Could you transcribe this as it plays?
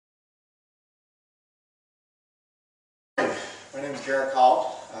My name is Garrett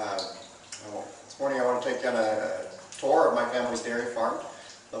Hall. This morning I want to take you on a tour of my family's dairy farm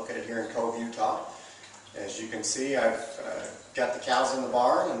located here in Cove, Utah. As you can see, I've got the cows in the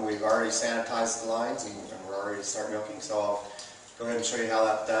barn and we've already sanitized the lines and we're already to start milking, so I'll go ahead and show you how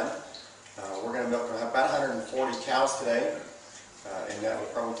that's done. We're going to milk about 140 cows today, and that will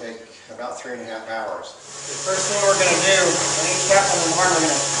probably take about 3.5 hours. The first thing we're going to do, on each cattle in the barn, we're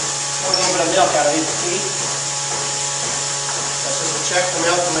going to pour a little bit of milk out of each feed. That's just to check the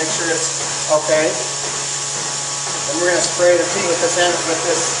milk and make sure it's okay. Then we're going to spray the feed with this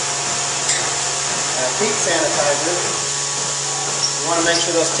feed sanitizer. We want to make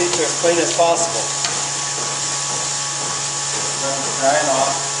sure those teats are as clean as possible. Let them dry it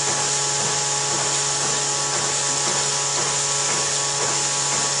off.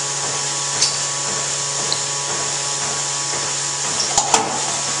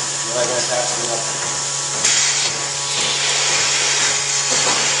 I'm going to pass them up.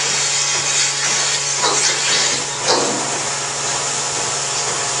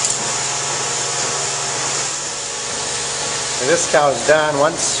 And this cow is done.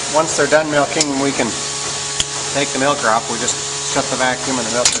 Once they're done milking, we can take the milker off. We just shut the vacuum and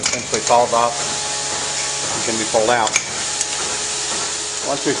the milker essentially falls off and can be pulled out.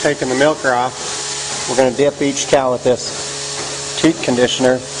 Once we've taken the milker off, we're going to dip each cow with this teat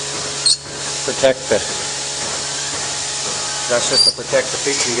conditioner. That's just to protect the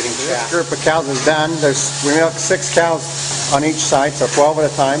feet from getting chapped. This group of cows is done. We milk 6 cows on each side, so 12 at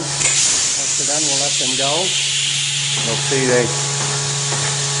a time. Once they're done, we'll let them go. You'll see they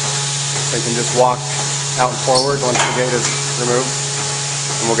can just walk out and forward once the gate is removed,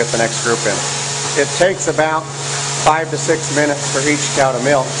 and we'll get the next group in. It takes about 5 to 6 minutes for each cow to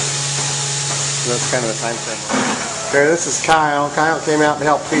milk. So that's kind of the time frame. Okay, this is Kyle. Kyle came out to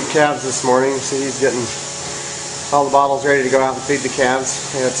help feed calves this morning. See, he's getting all the bottles ready to go out and feed the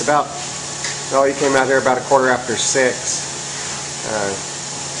calves. And it's about, well, he came out here about 6:15.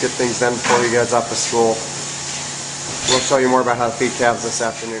 Get things done before he goes off to school. We'll show you more about how to feed calves this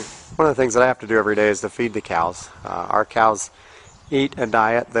afternoon. One of the things that I have to do every day is to feed the cows. Our cows eat a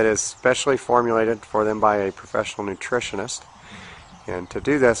diet that is specially formulated for them by a professional nutritionist. And to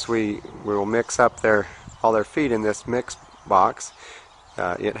do this, we will mix up all their feed in this mix box.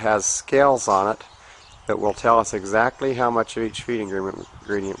 It has scales on it that will tell us exactly how much of each feed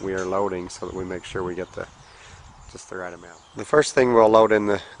ingredient we are loading, so that we make sure we get just the right amount. The first thing we'll load in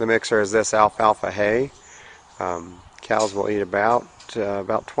the mixer is this alfalfa hay. Cows will eat about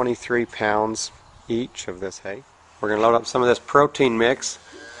 23 pounds each of this hay. We're going to load up some of this protein mix.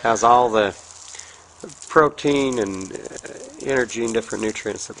 It has all the protein and energy and different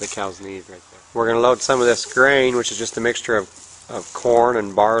nutrients that the cows need right there. We're going to load some of this grain, which is just a mixture of corn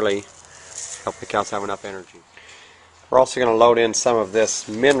and barley, to help the cows have enough energy. We're also going to load in some of this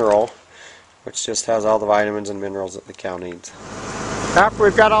mineral, which just has all the vitamins and minerals that the cow needs. After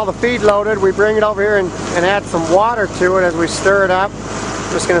we've got all the feed loaded, we bring it over here and add some water to it as we stir it up.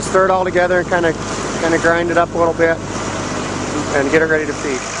 Just going to stir it all together and kind of grind it up a little bit and get it ready to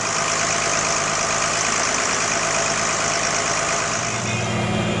feed.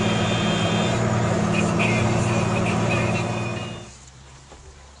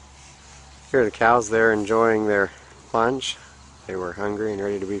 Here are the cows. They're enjoying their lunch. They were hungry and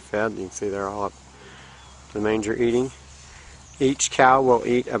ready to be fed. You can see they're all up to the manger eating. Each cow will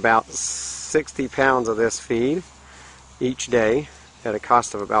eat about 60 pounds of this feed each day at a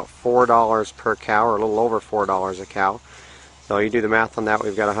cost of about $4 per cow, or a little over $4 a cow. So you do the math on that,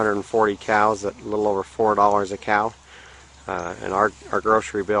 we've got 140 cows at a little over $4 a cow. And our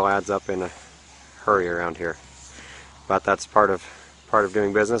grocery bill adds up in a hurry around here. But that's part of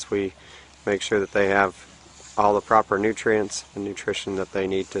doing business. We make sure that they have all the proper nutrients and nutrition that they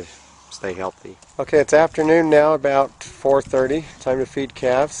need to stay healthy. Okay, it's afternoon now, about 4:30. Time to feed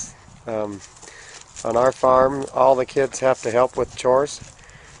calves. On our farm, all the kids have to help with chores,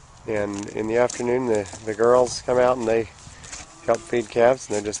 and in the afternoon the girls come out and they help feed calves,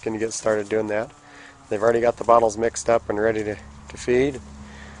 and they're just going to get started doing that. They've already got the bottles mixed up and ready to feed.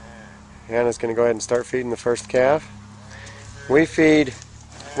 Hannah's going to go ahead and start feeding the first calf. We're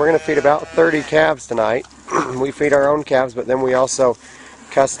going to feed about 30 calves tonight. We feed our own calves, but then we also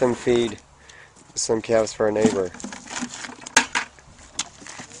custom feed some calves for a neighbor.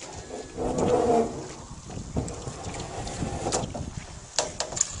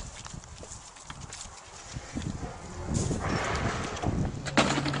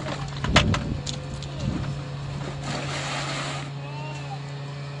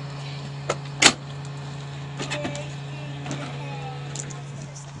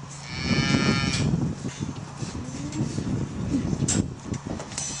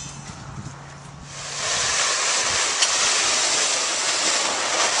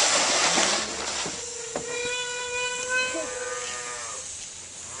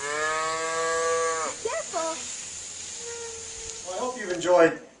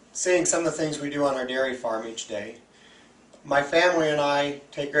 enjoy seeing some of the things we do on our dairy farm each day. My family and I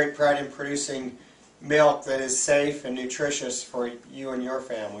take great pride in producing milk that is safe and nutritious for you and your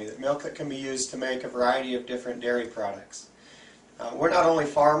family, milk that can be used to make a variety of different dairy products. We're not only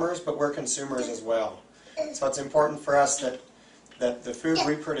farmers, but we're consumers as well. So it's important for us that the food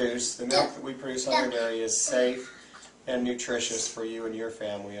we produce, the milk that we produce on our dairy, is safe and nutritious for you and your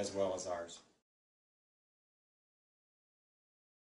family as well as ours.